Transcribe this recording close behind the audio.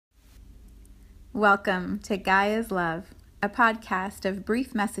Welcome to Gaia's Love, a podcast of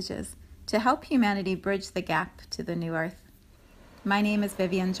brief messages to help humanity bridge the gap to the new earth. My name is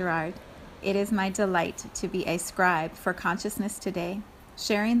Vivian Gerard. It is my delight to be a scribe for consciousness today,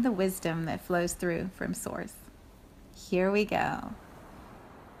 sharing the wisdom that flows through from Source. Here we go.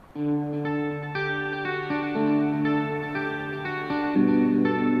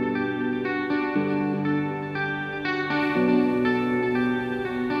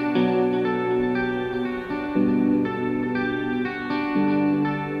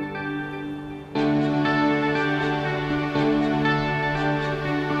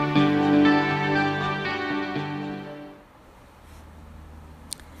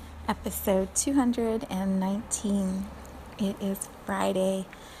 Episode 219. It is Friday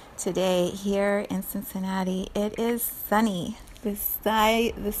today here in Cincinnati. It is sunny. The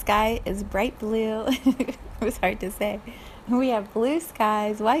sky is bright blue. It was hard to say. We have blue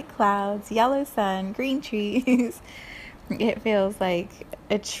skies, white clouds, yellow sun, green trees. It feels like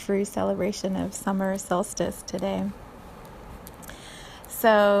a true celebration of summer solstice today.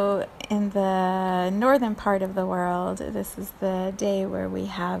 So in the northern part of the world, this is the day where we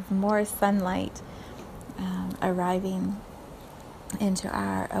have more sunlight arriving into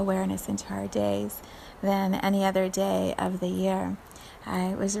our awareness, into our days, than any other day of the year.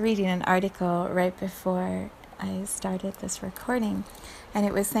 I was reading an article right before I started this recording, and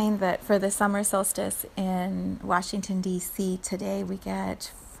it was saying that for the summer solstice in Washington, D.C. today, we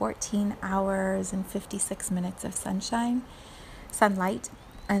get 14 hours and 56 minutes of sunlight,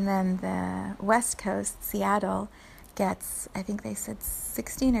 and then the West Coast, Seattle, gets, I think they said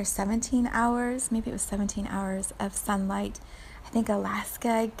 16 or 17 hours, maybe it was 17 hours of sunlight. I think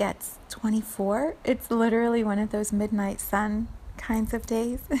Alaska gets 24. It's literally one of those midnight sun kinds of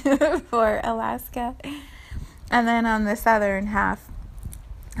days for Alaska. And then on the southern half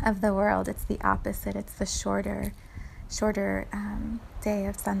of the world, it's the opposite. It's the shorter day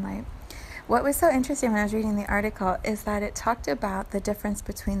of sunlight. What was so interesting when I was reading the article is that it talked about the difference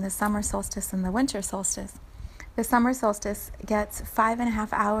between the summer solstice and the winter solstice. The summer solstice gets 5.5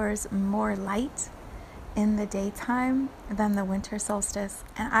 hours more light in the daytime than the winter solstice.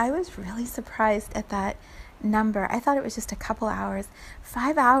 And I was really surprised at that number. I thought it was just a couple hours.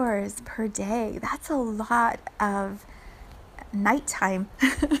 5 hours per day. That's a lot of nighttime.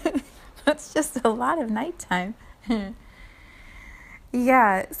 That's just a lot of nighttime.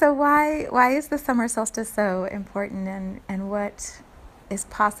 Yeah, so why is the summer solstice so important, and what is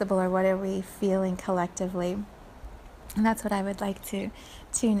possible, or what are we feeling collectively? And that's what I would like to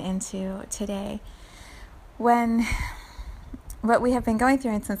tune into today. What we have been going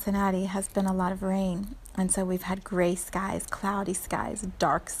through in Cincinnati has been a lot of rain, and so we've had gray skies, cloudy skies,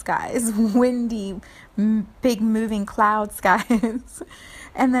 dark skies, windy, big moving cloud skies.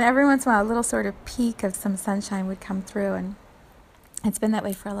 And then every once in a while a little sort of peak of some sunshine would come through, and it's been that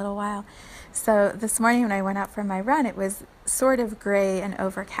way for a little while. So this morning when I went out for my run, it was sort of gray and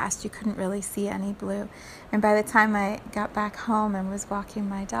overcast. You couldn't really see any blue. And by the time I got back home and was walking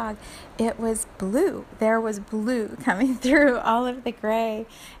my dog, it was blue. There was blue coming through all of the gray.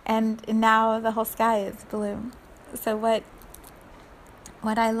 And now the whole sky is blue. So what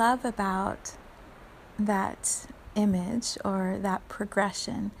I love about that image, or that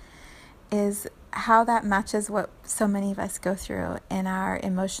progression, is how that matches what so many of us go through in our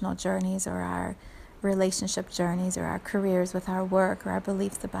emotional journeys, or our relationship journeys, or our careers with our work, or our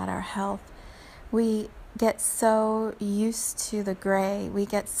beliefs about our health. We get so used to the gray. We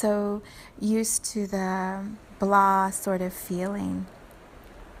get so used to the blah sort of feeling.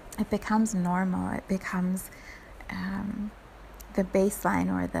 It becomes normal. It becomes the baseline,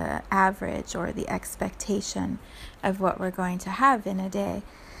 or the average, or the expectation of what we're going to have in a day.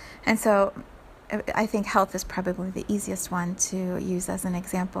 And so I think health is probably the easiest one to use as an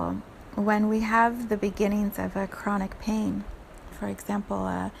example. When we have the beginnings of a chronic pain, for example,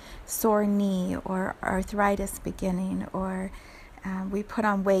 a sore knee, or arthritis beginning, or we put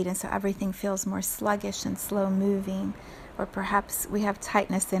on weight and so everything feels more sluggish and slow moving, or perhaps we have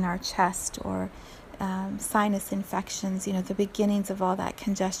tightness in our chest, or sinus infections, the beginnings of all that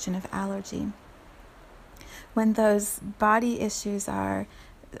congestion of allergy. When those body issues are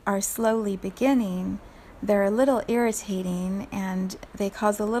slowly beginning, they're a little irritating and they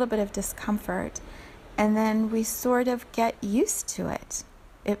cause a little bit of discomfort, and then we sort of get used to it.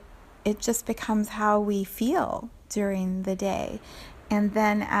 It just becomes how we feel during the day. And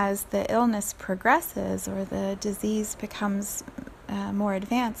then as the illness progresses, or the disease becomes more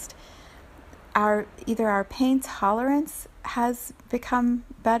advanced, either our pain tolerance has become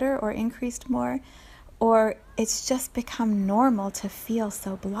better or increased more, or it's just become normal to feel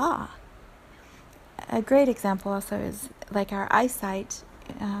so blah. a great example also is like our eyesight.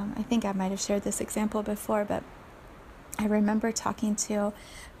 I think I might have shared this example before, but I remember talking to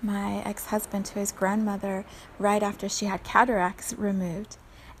my ex-husband, to his grandmother, right after she had cataracts removed.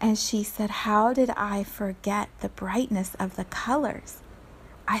 And she said, "How did I forget the brightness of the colors?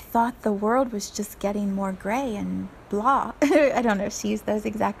 I thought the world was just getting more gray and blah." I don't know if she used those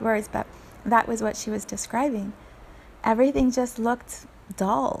exact words, but that was what she was describing. Everything just looked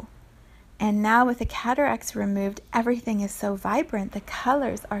dull. And now with the cataracts removed, everything is so vibrant. The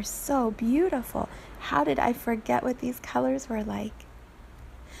colors are so beautiful. How did I forget what these colors were like?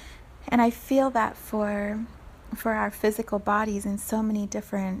 And I feel that for our physical bodies in so many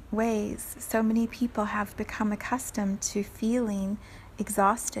different ways. So many people have become accustomed to feeling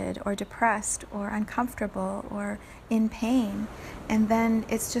exhausted or depressed or uncomfortable or in pain. And then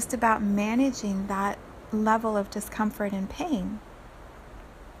it's just about managing that level of discomfort and pain.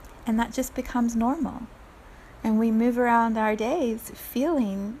 And that just becomes normal. And we move around our days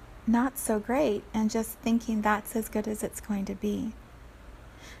feeling not so great and just thinking that's as good as it's going to be.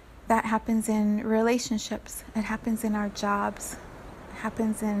 That happens in relationships. It happens in our jobs. It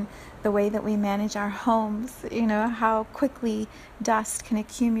happens in the way that we manage our homes. You know, how quickly dust can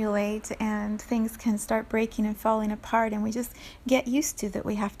accumulate and things can start breaking and falling apart. And we just get used to that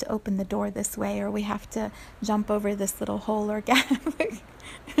we have to open the door this way, or we have to jump over this little hole or gap.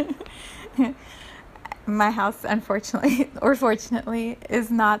 My house, unfortunately, or fortunately,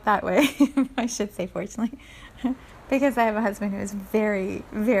 is not that way. I should say fortunately, because I have a husband who is very,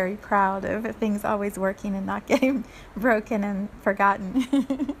 very proud of things always working and not getting broken and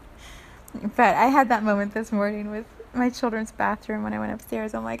forgotten. But I had that moment this morning with my children's bathroom when I went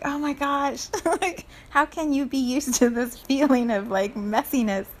upstairs. I'm like, oh my gosh, like, how can you be used to this feeling of like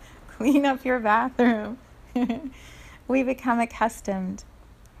messiness? Clean up your bathroom. We become accustomed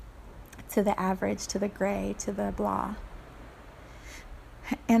to the average, to the gray, to the blah.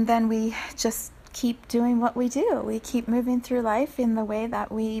 And then we just keep doing what we do. We keep moving through life in the way that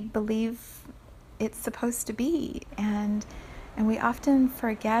we believe it's supposed to be. And we often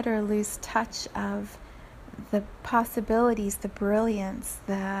forget or lose touch of the possibilities, the brilliance,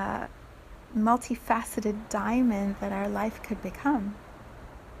 the multifaceted diamond that our life could become.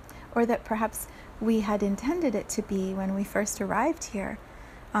 Or that perhaps we had intended it to be when we first arrived here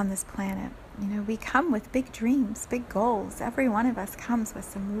on this planet. You know, we come with big dreams, big goals. Every one of us comes with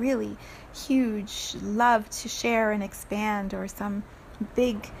some really huge love to share and expand, or some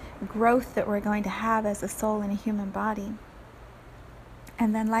big growth that we're going to have as a soul in a human body.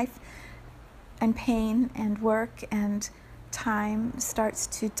 And then life and pain and work and time starts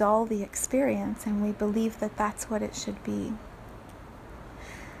to dull the experience, and we believe that that's what it should be.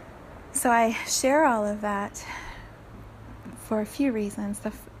 So I share all of that for a few reasons.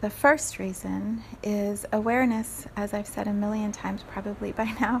 The first reason is awareness. As I've said a million times probably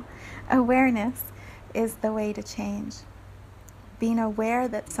by now, awareness is the way to change. Being aware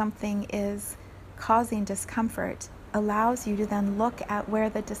that something is causing discomfort allows you to then look at where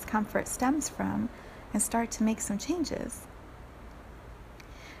the discomfort stems from and start to make some changes.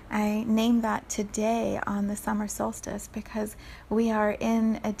 I name that today on the summer solstice because we are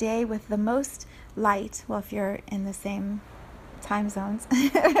in a day with the most light. Well, if you're in the same time zones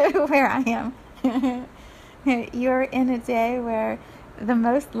where I am, you're in a day where the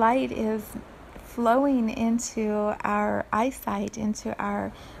most light is flowing into our eyesight, into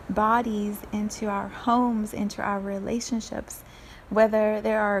our bodies, into our homes, into our relationships. Whether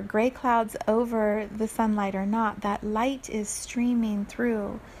there are gray clouds over the sunlight or not, that light is streaming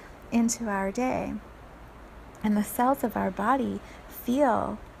through into our day. And the cells of our body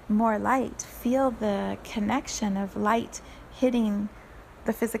feel more light, feel the connection of light hitting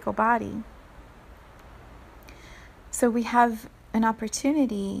the physical body. So we have an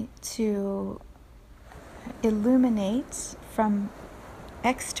opportunity to illuminate from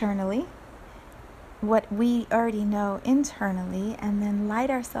externally what we already know internally, and then light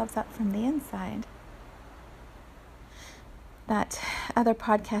ourselves up from the inside. That other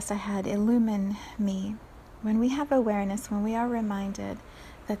podcast I had, Illumine Me, when we have awareness, when we are reminded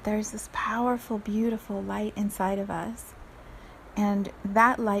that there's this powerful, beautiful light inside of us, and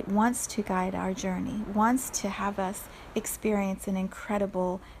that light wants to guide our journey, wants to have us experience an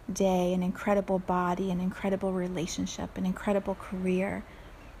incredible day, an incredible body, an incredible relationship, an incredible career.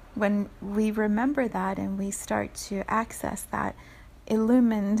 When we remember that and we start to access that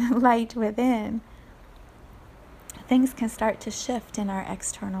illumined light within, things can start to shift in our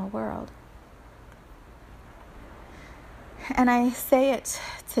external world. And I say it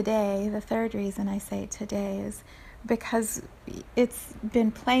today, the third reason I say it today is because it's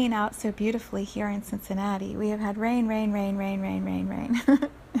been playing out so beautifully here in Cincinnati. We have had rain, rain, rain, rain, rain, rain, rain.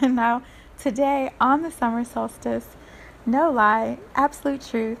 And now today on the summer solstice, no lie, absolute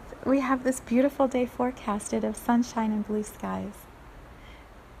truth, we have this beautiful day forecasted of sunshine and blue skies.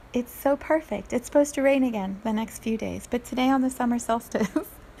 It's so perfect. It's supposed to rain again the next few days, but today on the summer solstice,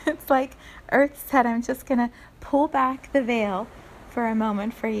 it's like Earth said, I'm just going to pull back the veil for a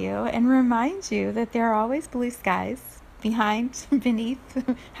moment for you and remind you that there are always blue skies behind, beneath,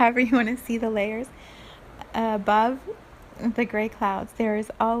 however you want to see the layers, above the gray clouds. There is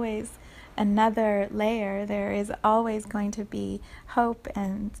always another layer. There is always going to be hope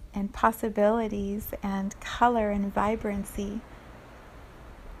and possibilities and color and vibrancy.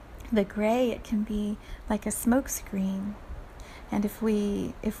 The gray, it can be like a smoke screen. And if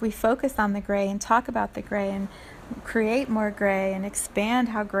we focus on the gray and talk about the gray and create more gray and expand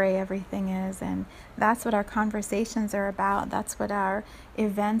how gray everything is, and that's what our conversations are about, that's what our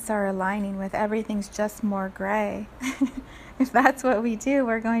events are aligning with, everything's just more gray. If that's what we do,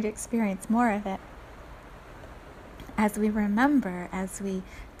 we're going to experience more of it. As we remember, as we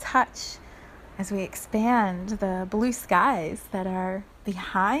touch, as we expand the blue skies that are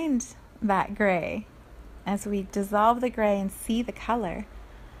behind that gray, as we dissolve the gray and see the color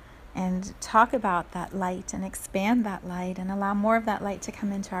and talk about that light and expand that light and allow more of that light to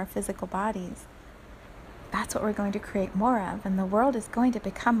come into our physical bodies, that's what we're going to create more of, and the world is going to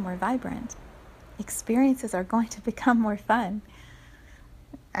become more vibrant. Experiences are going to become more fun.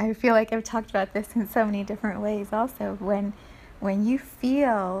 I feel like I've talked about this in so many different ways also. When you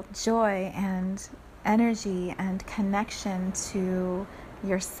feel joy and energy and connection to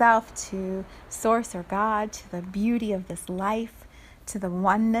yourself, to Source or God, to the beauty of this life, to the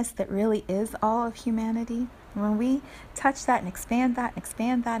oneness that really is all of humanity, when we touch that and expand that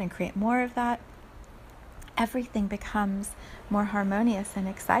and create more of that, everything becomes more harmonious and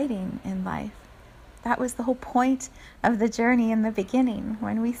exciting in life. That was the whole point of the journey in the beginning.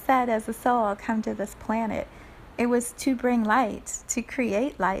 When we said, as a soul, I'll come to this planet, it was to bring light, to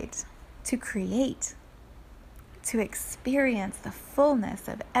create light, to create, to experience the fullness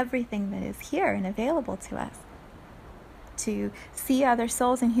of everything that is here and available to us. To see other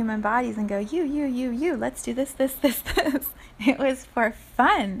souls in human bodies and go, you, let's do this. It was for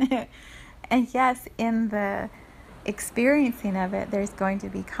fun. And yes, in the experiencing of it, there's going to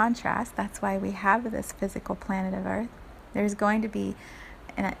be contrast. That's why we have this physical planet of Earth. There's going to be,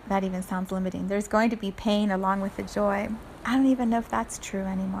 and that even sounds limiting, there's going to be pain along with the joy. I don't even know if that's true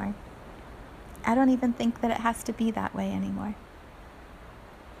anymore. I don't even think that it has to be that way anymore.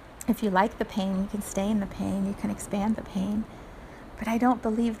 If you like the pain, you can stay in the pain, you can expand the pain. But I don't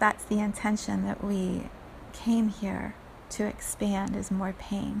believe that's the intention, that we came here to expand, is more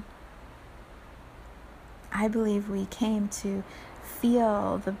pain. I believe we came to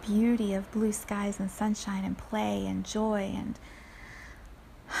feel the beauty of blue skies and sunshine and play and joy and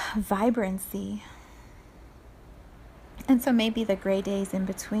vibrancy. And so maybe the gray days in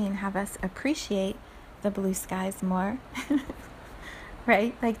between have us appreciate the blue skies more.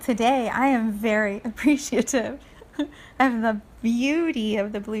 Right? Like today, I am very appreciative of the beauty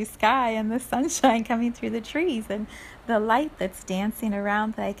of the blue sky and the sunshine coming through the trees and the light that's dancing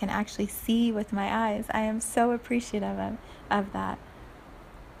around that I can actually see with my eyes. I am so appreciative of that.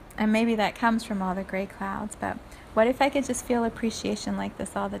 And maybe that comes from all the gray clouds, but what if I could just feel appreciation like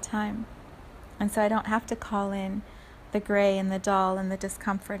this all the time? And so I don't have to call in the gray and the dull and the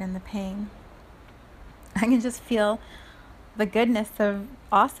discomfort and the pain. I can just feel the goodness of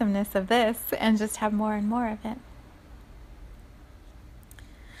awesomeness of this and just have more and more of it.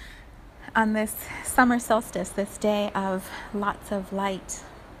 On this summer solstice, this day of lots of light,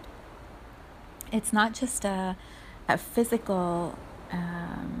 it's not just a physical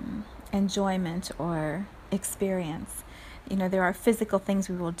enjoyment or experience. You know, there are physical things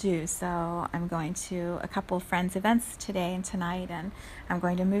we will do. So I'm going to a couple of friends' events today and tonight, and I'm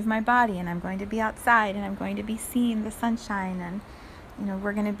going to move my body, and I'm going to be outside, and I'm going to be seeing the sunshine, and, you know,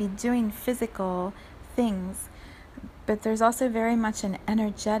 we're going to be doing physical things. But there's also very much an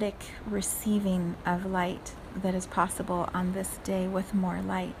energetic receiving of light that is possible on this day with more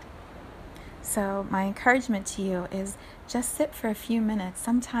light. So my encouragement to you is just sit for a few minutes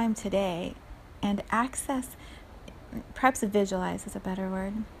sometime today and access, perhaps visualize is a better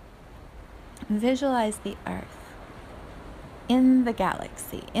word. Visualize the Earth in the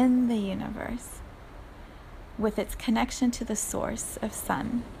galaxy, in the universe, with its connection to the source of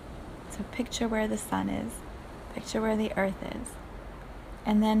sun. So picture where the sun is, picture where the Earth is,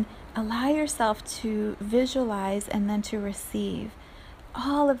 and then allow yourself to visualize and then to receive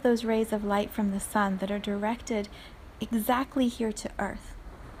all of those rays of light from the sun that are directed exactly here to Earth,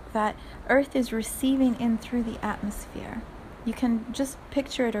 that Earth is receiving in through the atmosphere. You can just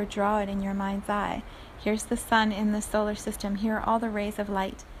picture it or draw it in your mind's eye. Here's the sun in the solar system. Here are all the rays of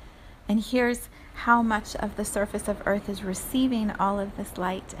light. And here's how much of the surface of Earth is receiving all of this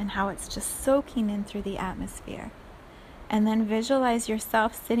light and how it's just soaking in through the atmosphere. And then visualize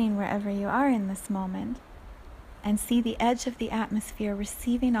yourself sitting wherever you are in this moment and see the edge of the atmosphere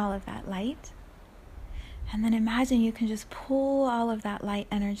receiving all of that light. And then imagine you can just pull all of that light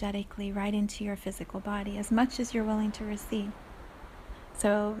energetically right into your physical body, as much as you're willing to receive.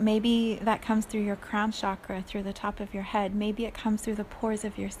 So maybe that comes through your crown chakra, through the top of your head. Maybe it comes through the pores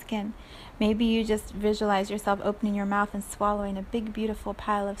of your skin. Maybe you just visualize yourself opening your mouth and swallowing a big, beautiful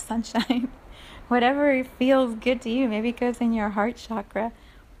pile of sunshine. Whatever feels good to you. Maybe it goes in your heart chakra.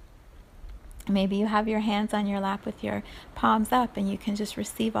 Maybe you have your hands on your lap with your palms up and you can just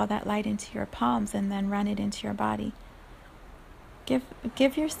receive all that light into your palms and then run it into your body.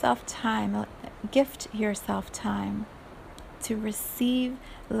 Give yourself time, gift yourself time to receive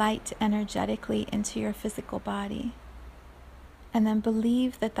light energetically into your physical body. And then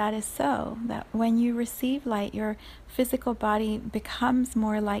believe that that is so, that when you receive light, your physical body becomes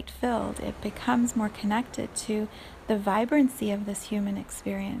more light-filled. It becomes more connected to the vibrancy of this human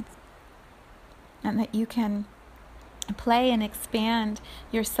experience. And that you can play and expand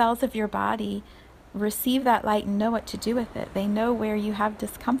your cells of your body, receive that light and know what to do with it. They know where you have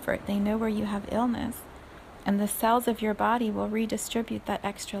discomfort. They know where you have illness. And the cells of your body will redistribute that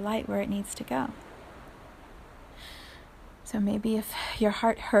extra light where it needs to go. So maybe if your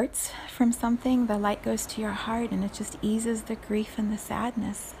heart hurts from something, the light goes to your heart and it just eases the grief and the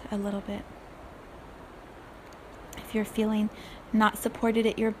sadness a little bit. If you're feeling not supported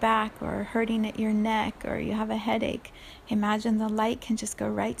at your back or hurting at your neck or you have a headache, imagine the light can just go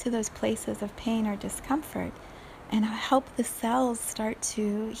right to those places of pain or discomfort and help the cells start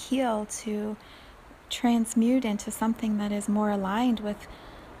to heal, to transmute into something that is more aligned with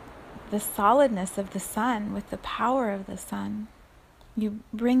the solidness of the sun, with the power of the sun. You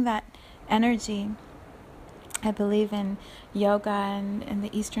bring that energy. I believe in yoga and in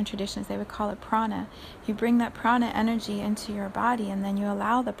the Eastern traditions, they would call it prana. You bring that prana energy into your body and then you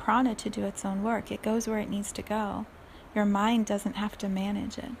allow the prana to do its own work. It goes where it needs to go. Your mind doesn't have to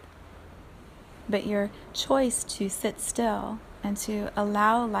manage it. But your choice to sit still and to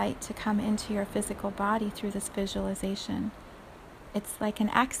allow light to come into your physical body through this visualization. It's like an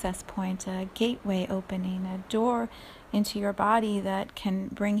access point, a gateway opening, a door into your body that can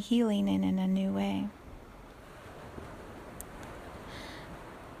bring healing in a new way.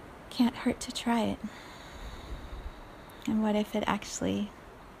 Can't hurt to try it. And what if it actually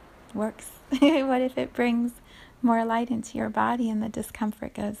works? What if it brings more light into your body and the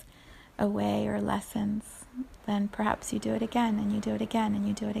discomfort goes away or lessens? Then perhaps you do it again and you do it again and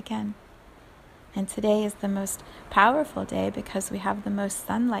you do it again. And today is the most powerful day because we have the most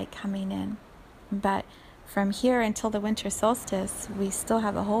sunlight coming in. But from here until the winter solstice, we still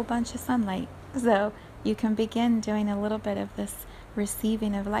have a whole bunch of sunlight. So you can begin doing a little bit of this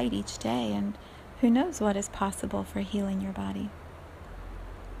receiving of light each day, and who knows what is possible for healing your body.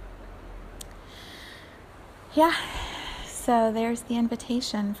 Yeah, so there's the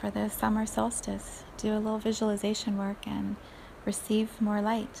invitation for the summer solstice. Do a little visualization work and receive more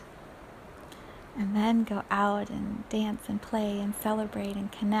light. And then go out and dance and play and celebrate and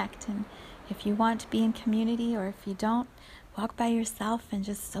connect. And if you want to be in community, or if you don't, walk by yourself and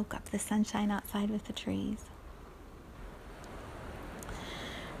just soak up the sunshine outside with the trees.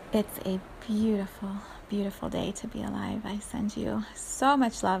 It's a beautiful, beautiful day to be alive. I send you so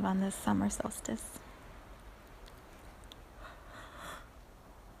much love on this summer solstice.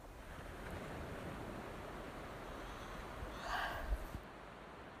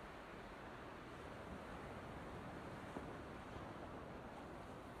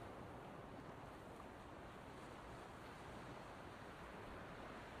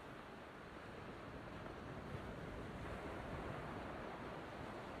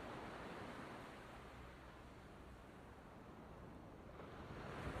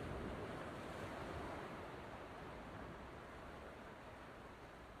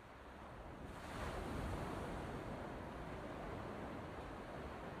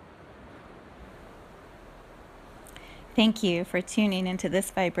 Thank you for tuning into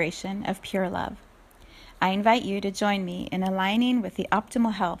this vibration of pure love. I invite you to join me in aligning with the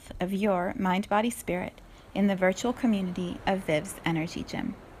optimal health of your mind, body, spirit in the virtual community of Viv's Energy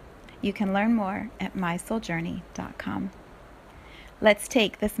Gym. You can learn more at mysouljourney.com. Let's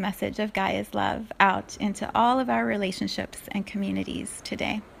take this message of Gaia's love out into all of our relationships and communities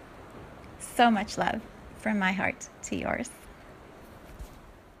today. So much love from my heart to yours.